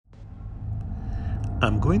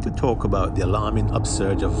I'm going to talk about the alarming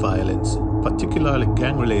upsurge of violence, particularly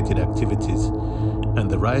gang-related activities, and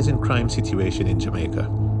the rising crime situation in Jamaica,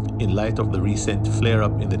 in light of the recent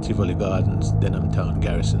flare-up in the Tivoli Gardens, Denham town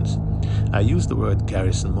garrisons. I use the word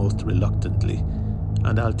garrison most reluctantly,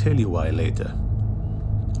 and I'll tell you why later.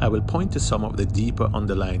 I will point to some of the deeper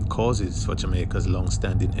underlying causes for Jamaica's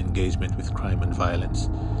long-standing engagement with crime and violence,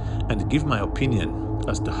 and give my opinion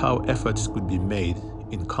as to how efforts could be made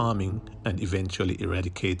in calming and eventually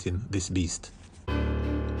eradicating this beast.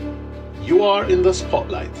 You are in the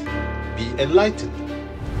spotlight. Be enlightened.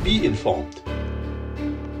 Be informed.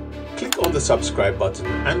 Click on the subscribe button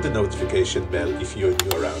and the notification bell if you're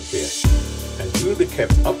new around here, and you'll be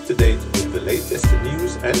kept up to date with the latest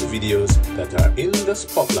news and videos that are in the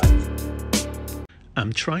spotlight.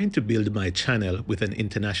 I'm trying to build my channel with an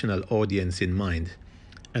international audience in mind,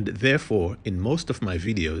 and therefore in most of my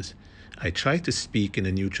videos I try to speak in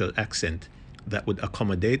a neutral accent that would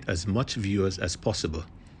accommodate as much viewers as possible.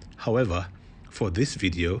 However, for this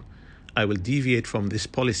video, I will deviate from this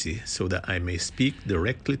policy so that I may speak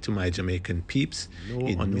directly to my Jamaican peeps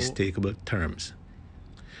in unmistakable terms.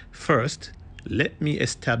 First, let me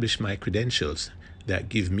establish my credentials that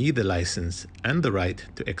give me the license and the right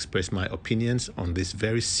to express my opinions on this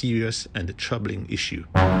very serious and troubling issue.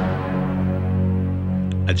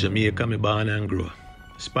 At Jamaica, me born and grow.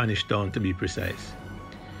 Spanish Town to be precise.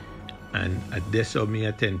 And at Denham me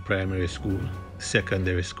attend primary school,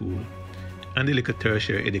 secondary school, and the little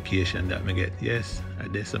tertiary education that me get. Yes,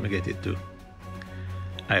 at Denham me get it too.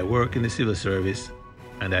 I work in the civil service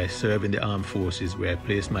and I serve in the armed forces where I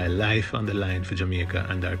place my life on the line for Jamaica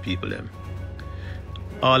and our people them.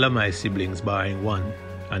 All of my siblings barring one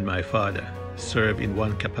and my father serve in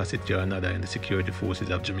one capacity or another in the security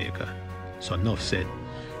forces of Jamaica. So enough said.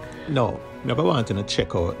 Now, I want to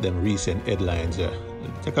check out them recent headlines here.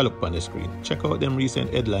 Take a look on the screen. Check out them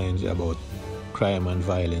recent headlines about crime and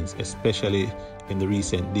violence, especially in the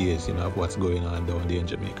recent days, of what's going on down there in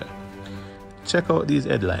Jamaica. Check out these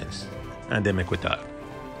headlines and then make we talk.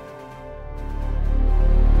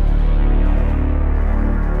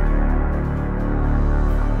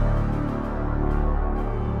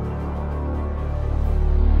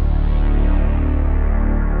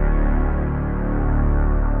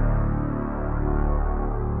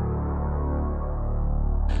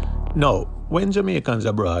 Now, when Jamaicans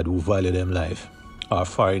abroad who value them life, or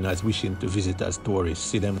foreigners wishing to visit as tourists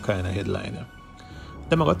see them kind of headliner,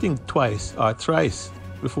 them are going to think twice or thrice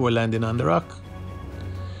before landing on the rock.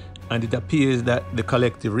 And it appears that the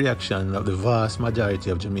collective reaction of the vast majority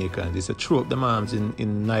of Jamaicans is to throw up them arms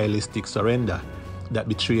in nihilistic surrender that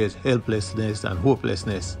betrays helplessness and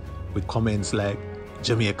hopelessness with comments like,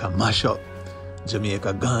 "Jamaica mash up,"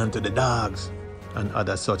 "Jamaica gone to the dogs," and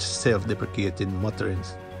other such self-deprecating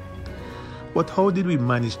mutterings. But how did we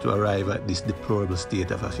manage to arrive at this deplorable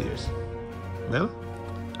state of affairs? Well,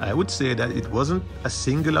 I would say that it wasn't a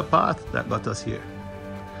singular path that got us here.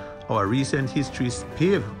 Our recent history is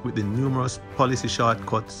paved with the numerous policy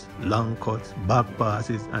shortcuts, long cuts, back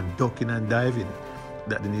passes, and ducking and diving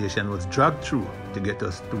that the nation was dragged through to get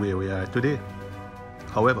us to where we are today.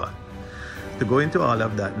 However, to go into all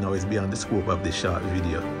of that now is beyond the scope of this short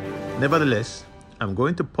video. Nevertheless, I'm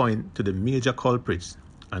going to point to the major culprits,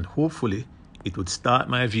 and hopefully it would start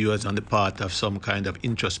my viewers on the path of some kind of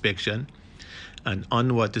introspection and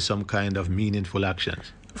onward to some kind of meaningful action.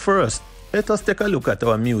 First, let us take a look at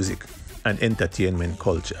our music and entertainment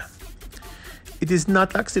culture. It is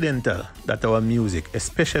not accidental that our music,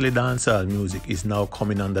 especially dancehall music, is now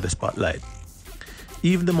coming under the spotlight.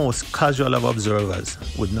 Even the most casual of observers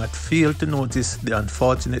would not fail to notice the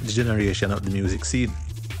unfortunate degeneration of the music scene.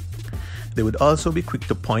 They would also be quick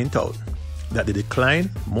to point out that the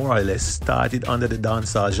decline more or less started under the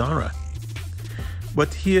dancehall genre.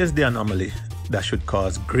 But here's the anomaly that should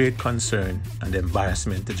cause great concern and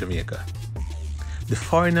embarrassment to Jamaica. The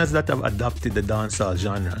foreigners that have adopted the dancehall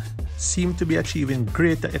genre seem to be achieving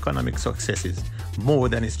greater economic successes more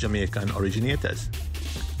than its Jamaican originators.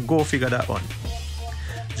 Go figure that one.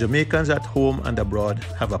 Jamaicans at home and abroad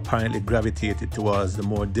have apparently gravitated towards the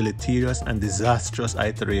more deleterious and disastrous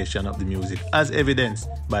iteration of the music, as evidenced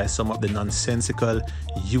by some of the nonsensical,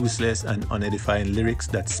 useless, and unedifying lyrics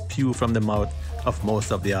that spew from the mouth of most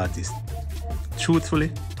of the artists. Truthfully,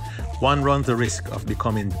 one runs the risk of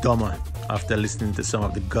becoming dumber after listening to some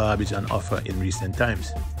of the garbage on offer in recent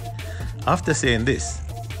times. After saying this,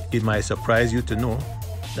 it might surprise you to know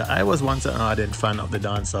that I was once an ardent fan of the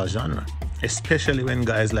dancehall genre, especially when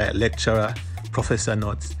guys like Lecturer, Professor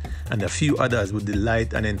Nuts, and a few others would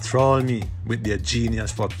delight and enthrall me with their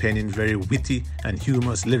genius for penning very witty and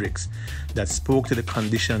humorous lyrics that spoke to the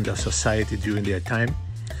conditions of society during their time,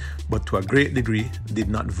 but to a great degree did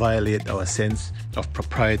not violate our sense of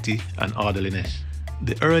propriety and orderliness.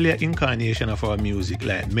 The earlier incarnation of our music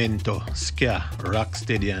like mento, ska,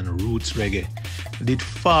 rocksteady and roots reggae did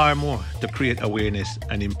far more to create awareness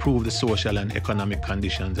and improve the social and economic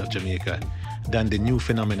conditions of Jamaica than the new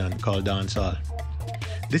phenomenon called dancehall.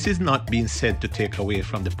 This is not being said to take away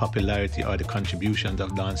from the popularity or the contributions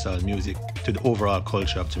of dancehall music to the overall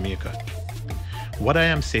culture of Jamaica. What I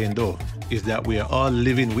am saying though is that we are all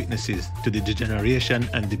living witnesses to the degeneration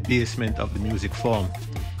and debasement of the music form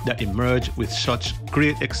that emerged with such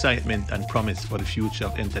great excitement and promise for the future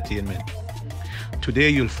of entertainment. Today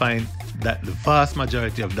you'll find that the vast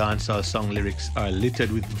majority of dancehall song lyrics are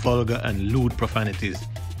littered with vulgar and lewd profanities,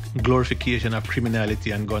 glorification of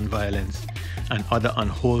criminality and gun violence, and other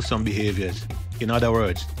unwholesome behaviors. In other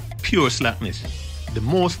words, pure slackness. The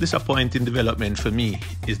most disappointing development for me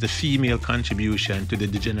is the female contribution to the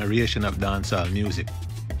degeneration of dancehall music.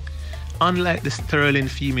 Unlike the sterling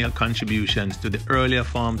female contributions to the earlier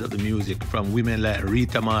forms of the music from women like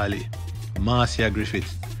Rita Marley, Marcia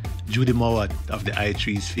Griffith, Judy Mowat of the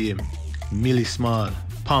I-Threes fame, Millie Small,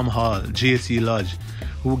 Pam Hall, J.C. Lodge,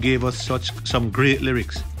 who gave us some great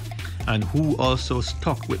lyrics, and who also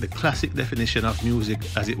stuck with the classic definition of music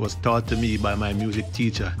as it was taught to me by my music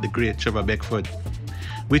teacher, the great Trevor Beckford,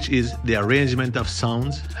 which is the arrangement of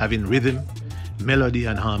sounds having rhythm, melody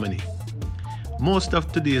and harmony. Most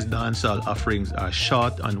of today's dancehall offerings are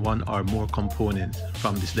short on one or more components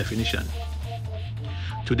from this definition.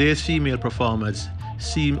 Today's female performers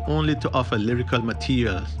seem only to offer lyrical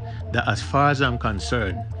materials that, as far as I'm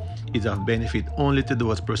concerned, is of benefit only to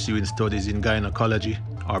those pursuing studies in gynecology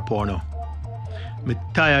or porno. Me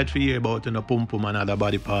tired to hear about the pum pum and other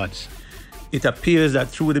body parts. It appears that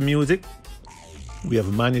through the music, we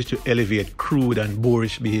have managed to elevate crude and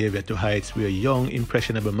boorish behavior to heights where young,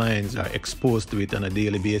 impressionable minds are exposed to it on a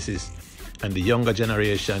daily basis, and the younger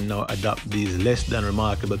generation now adopt these less than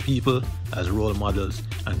remarkable people as role models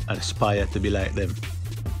and aspire to be like them.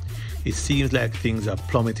 It seems like things have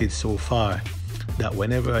plummeted so far that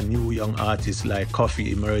whenever a new young artist like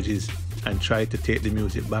Coffee emerges and tries to take the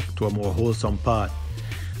music back to a more wholesome path,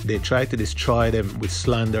 they try to destroy them with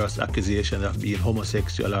slanderous accusations of being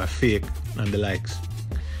homosexual or fake and the likes.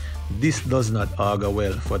 This does not augur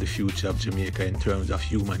well for the future of Jamaica in terms of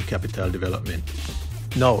human capital development.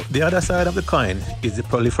 Now, the other side of the coin is the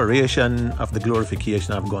proliferation of the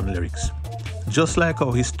glorification of gun lyrics. Just like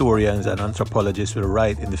how historians and anthropologists will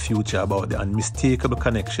write in the future about the unmistakable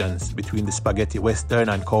connections between the spaghetti western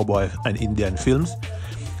and cowboy and Indian films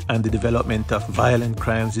and the development of violent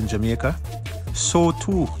crimes in Jamaica, so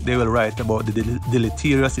too they will write about the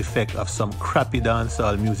deleterious effect of some crappy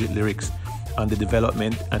dancehall music lyrics on the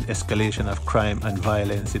development and escalation of crime and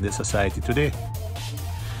violence in the society today.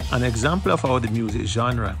 An example of how the music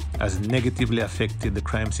genre has negatively affected the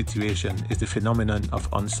crime situation is the phenomenon of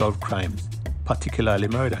unsolved crimes, particularly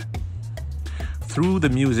murder. Through the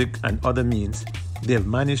music and other means, they have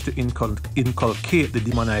managed to inculcate the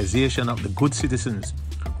demonization of the good citizens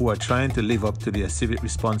who are trying to live up to their civic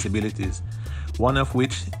responsibilities, one of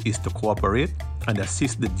which is to cooperate and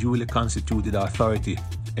assist the duly constituted authority,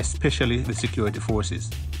 especially the security forces.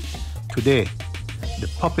 Today, the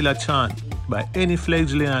popular chant by any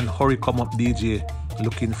fledgling hurry-come-up DJ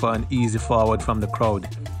looking for an easy forward from the crowd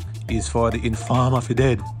is for the informer for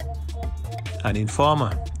dead. An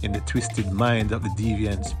informer, in the twisted mind of the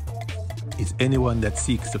deviants, is anyone that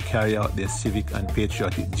seeks to carry out their civic and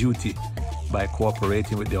patriotic duty by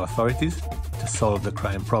cooperating with the authorities to solve the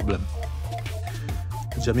crime problem.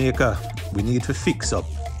 Jamaica, we need to fix up.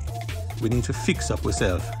 We need to fix up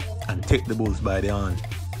ourselves and take the bulls by the horn.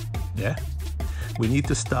 Yeah? We need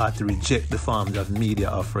to start to reject the forms of media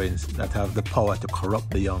offerings that have the power to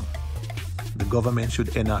corrupt the young. The government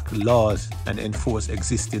should enact laws and enforce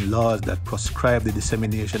existing laws that proscribe the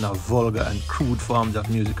dissemination of vulgar and crude forms of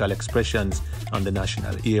musical expressions on the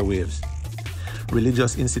national airwaves.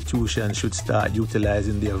 Religious institutions should start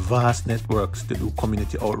utilizing their vast networks to do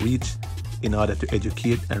community outreach in order to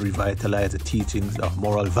educate and revitalize the teachings of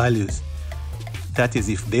moral values. That is,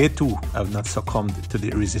 if they too have not succumbed to the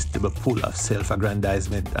irresistible pull of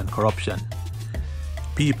self-aggrandizement and corruption.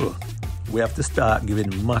 People, we have to start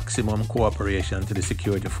giving maximum cooperation to the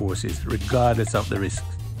security forces, regardless of the risks.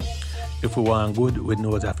 If we want good, we know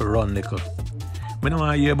we have to run nickel. We don't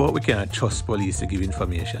want to hear about we cannot trust police to give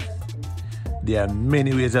information. There are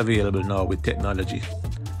many ways available now with technology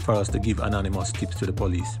for us to give anonymous tips to the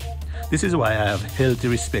police. This is why I have healthy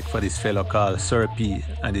respect for this fellow called Sir P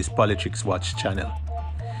and his Politics Watch channel.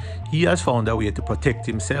 He has found a way to protect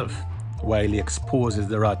himself while he exposes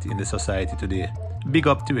the rot in the society today. Big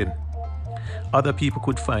up to him. Other people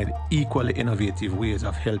could find equally innovative ways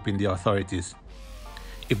of helping the authorities.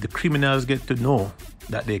 If the criminals get to know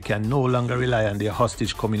that they can no longer rely on their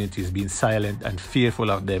hostage communities being silent and fearful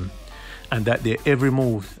of them, and that their every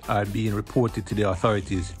move are being reported to the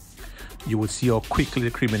authorities, you would see how quickly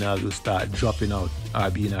the criminals will start dropping out or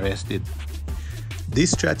being arrested.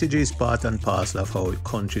 This strategy is part and parcel of how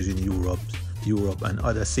countries in Europe and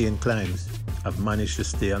other sane climes have managed to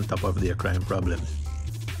stay on top of their crime problems.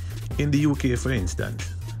 In the UK, for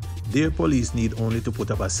instance, their police need only to put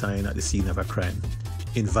up a sign at the scene of a crime,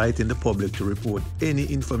 inviting the public to report any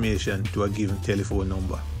information to a given telephone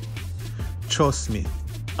number. Trust me,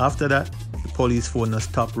 after that, the police phone will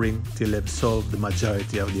stop ring till they've solved the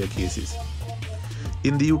majority of their cases.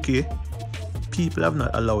 In the UK, people have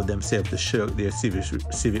not allowed themselves to shirk their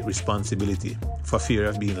civic responsibility for fear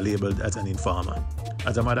of being labelled as an informer.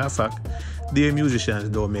 As a matter of fact, their musicians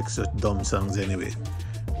don't make such dumb songs anyway.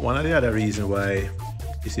 One of the other reasons why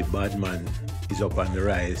you see bad man is up on the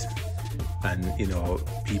rise, and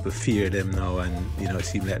people fear them now, and it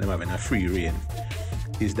seems like them having a free reign,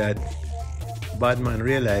 is that bad man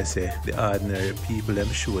realize the ordinary people them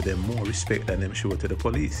show them more respect than them show to the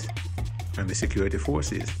police and the security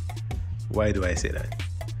forces. Why do I say that?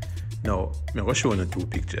 Now, I'm going to show you two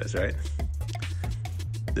pictures, right?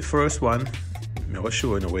 The first one, I'm going to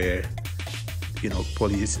show you where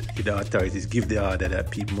police, the authorities give the order that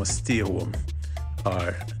people must stay home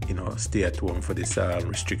or stay at home for this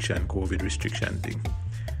COVID restriction thing.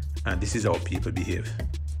 And this is how people behave.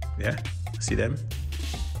 Yeah? See them?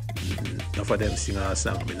 Enough of them sing our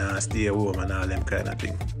song, we not stay home and all them kind of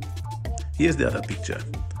thing. Here's the other picture,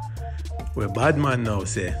 where bad man now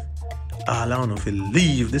say, all I want to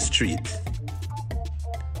leave the street.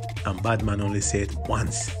 And bad man only say it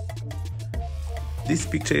once. This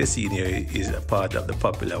picture you see here is a part of the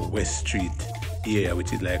popular West Street area,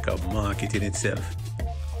 which is like a market in itself.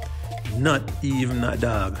 Not even a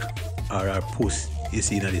dog or a puss you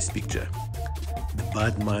see in this picture. The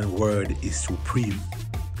bad man word is supreme.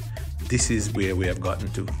 This is where we have gotten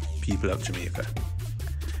to, people of Jamaica.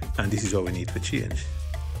 And this is what we need to change.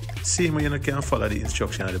 Same way you can't follow the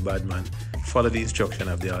instruction of the bad man, follow the instruction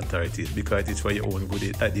of the authorities, because it's for your own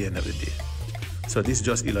good at the end of the day. So this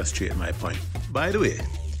just illustrates my point. By the way,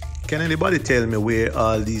 can anybody tell me where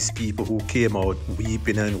all these people who came out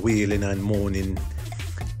weeping and wailing and moaning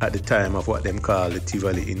at the time of what them call the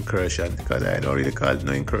Tivoli incursion? Because I don't really call it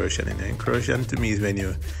no incursion. An incursion to me is when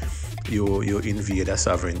you invade a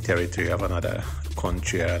sovereign territory of another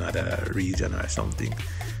country or another region or something.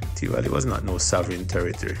 Tivoli was not no sovereign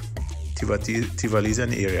territory. Tivoli is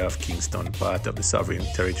an area of Kingston, part of the sovereign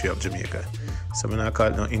territory of Jamaica. So I'm not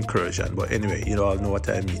calling it no incursion, but anyway, you all know what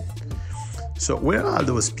I mean. So where are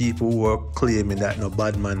those people who were claiming that no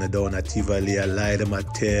bad man are down at Tivoli, a lie them a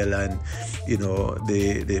tell, and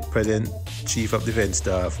the present chief of defense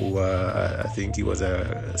staff, who I think he was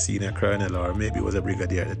a senior colonel or maybe he was a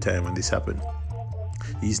brigadier at the time when this happened.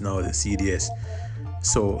 He's now the CDS.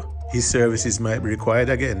 So his services might be required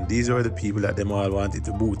again. These are the people that them all wanted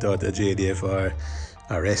to boot out the JDF or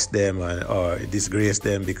arrest them or disgrace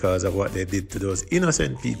them because of what they did to those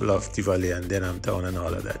innocent people of Tivoli and Denham town and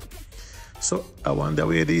all of that. So I wonder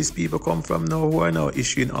where these people come from now, who are now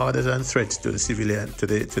issuing orders and threats to the civilian, to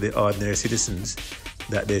the ordinary citizens,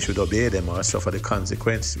 that they should obey them or suffer the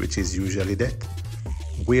consequence, which is usually death.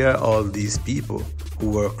 Where are all these people who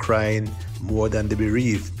were crying more than the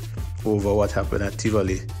bereaved over what happened at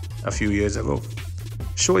Tivoli a few years ago?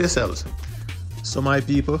 Show yourselves. So my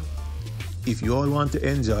people, if you all want to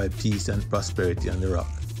enjoy peace and prosperity on the rock,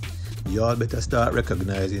 you all better start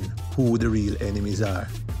recognizing who the real enemies are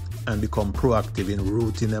and become proactive in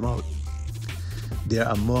rooting them out. They're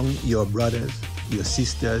among your brothers, your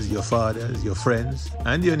sisters, your fathers, your friends,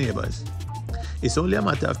 and your neighbors. It's only a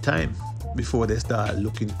matter of time before they start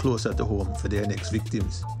looking closer to home for their next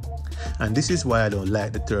victims. And this is why I don't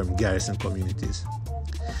like the term garrison communities.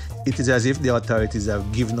 It is as if the authorities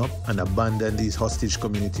have given up and abandoned these hostage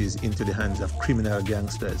communities into the hands of criminal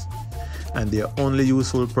gangsters, and their only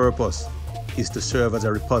useful purpose is to serve as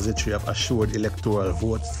a repository of assured electoral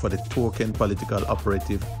votes for the token political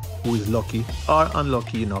operative who is lucky or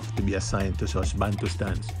unlucky enough to be assigned to such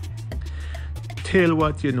bantustans. Tell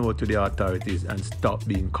what you know to the authorities and stop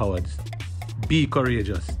being cowards. Be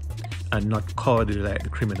courageous and not cowardly like the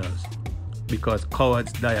criminals, because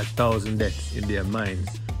cowards die 1,000 deaths in their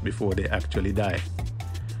minds before they actually die,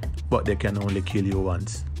 but they can only kill you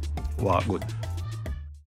once. Walk good.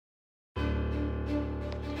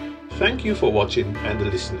 Thank you for watching and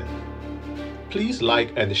listening. Please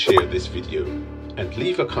like and share this video and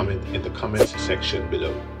leave a comment in the comments section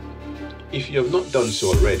below. If you have not done so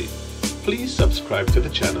already, please subscribe to the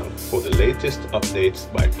channel for the latest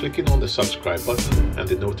updates by clicking on the subscribe button and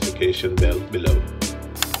the notification bell below.